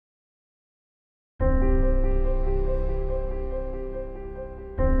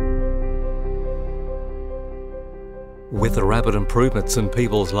With the rapid improvements in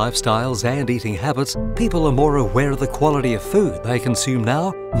people's lifestyles and eating habits, people are more aware of the quality of food they consume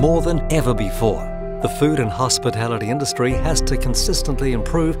now more than ever before. The food and hospitality industry has to consistently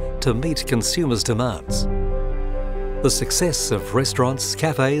improve to meet consumers' demands. The success of restaurants,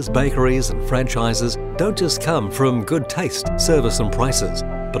 cafes, bakeries and franchises don't just come from good taste, service and prices,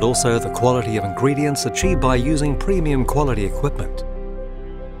 but also the quality of ingredients achieved by using premium quality equipment.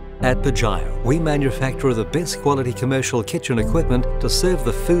 At Berjaya, we manufacture the best quality commercial kitchen equipment to serve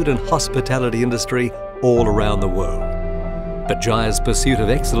the food and hospitality industry all around the world. Berjaya's pursuit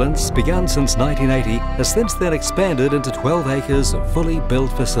of excellence, begun since 1980, has since then expanded into 12 acres of fully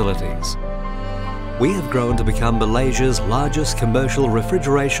built facilities. We have grown to become Malaysia's largest commercial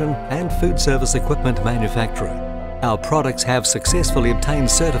refrigeration and food service equipment manufacturer. Our products have successfully obtained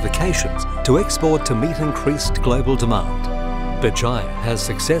certifications to export to meet increased global demand. Berjaya has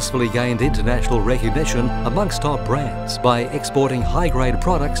successfully gained international recognition amongst top brands by exporting high-grade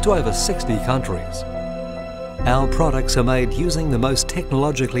products to over 60 countries. Our products are made using the most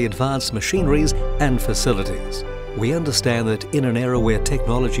technologically advanced machineries and facilities. We understand that in an era where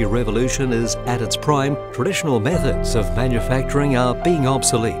technology revolution is at its prime, traditional methods of manufacturing are being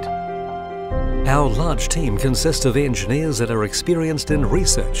obsolete. Our large team consists of engineers that are experienced in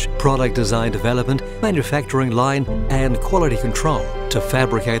research, product design development, manufacturing line and quality control to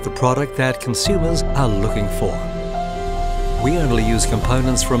fabricate the product that consumers are looking for. We only use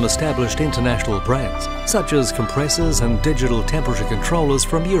components from established international brands, such as compressors and digital temperature controllers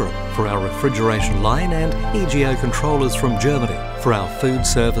from Europe for our refrigeration line and EGO controllers from Germany for our food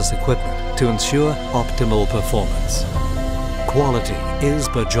service equipment to ensure optimal performance. Quality is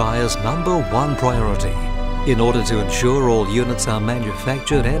Berjaya's #1 priority. In order to ensure all units are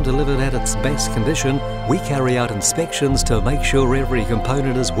manufactured and delivered at its best condition, we carry out inspections to make sure every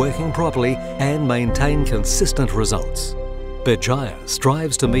component is working properly and maintain consistent results. Berjaya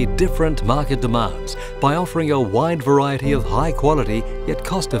strives to meet different market demands by offering a wide variety of high-quality yet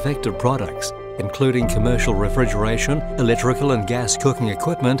cost-effective products, including commercial refrigeration, electrical and gas cooking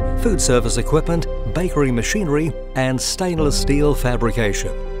equipment, food service equipment, bakery machinery, and stainless steel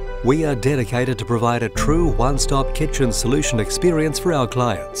fabrication. We are dedicated to provide a true one-stop kitchen solution experience for our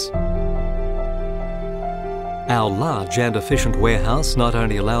clients. Our large and efficient warehouse not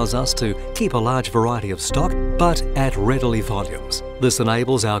only allows us to keep a large variety of stock, but at readily volumes. This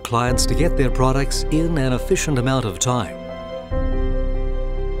enables our clients to get their products in an efficient amount of time.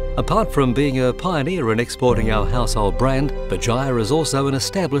 Apart from being a pioneer in exporting our household brand, Berjaya is also an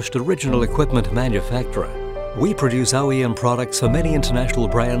established original equipment manufacturer. We produce OEM products for many international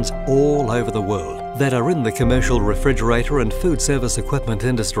brands all over the world that are in the commercial refrigerator and food service equipment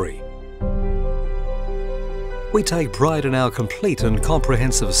industry. We take pride in our complete and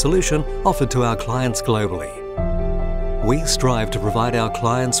comprehensive solution offered to our clients globally. We strive to provide our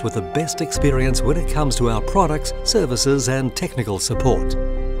clients with the best experience when it comes to our products, services and technical support.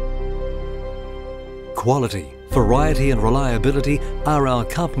 Quality, variety and reliability are our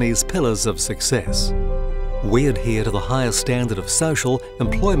company's pillars of success. We adhere to the highest standard of social,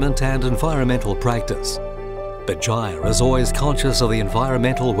 employment and environmental practice. Berjaya is always conscious of the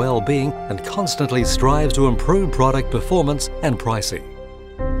environmental well-being and constantly strives to improve product performance and pricing.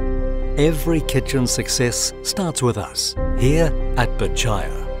 Every kitchen success starts with us, here at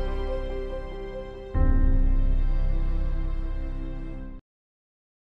Berjaya.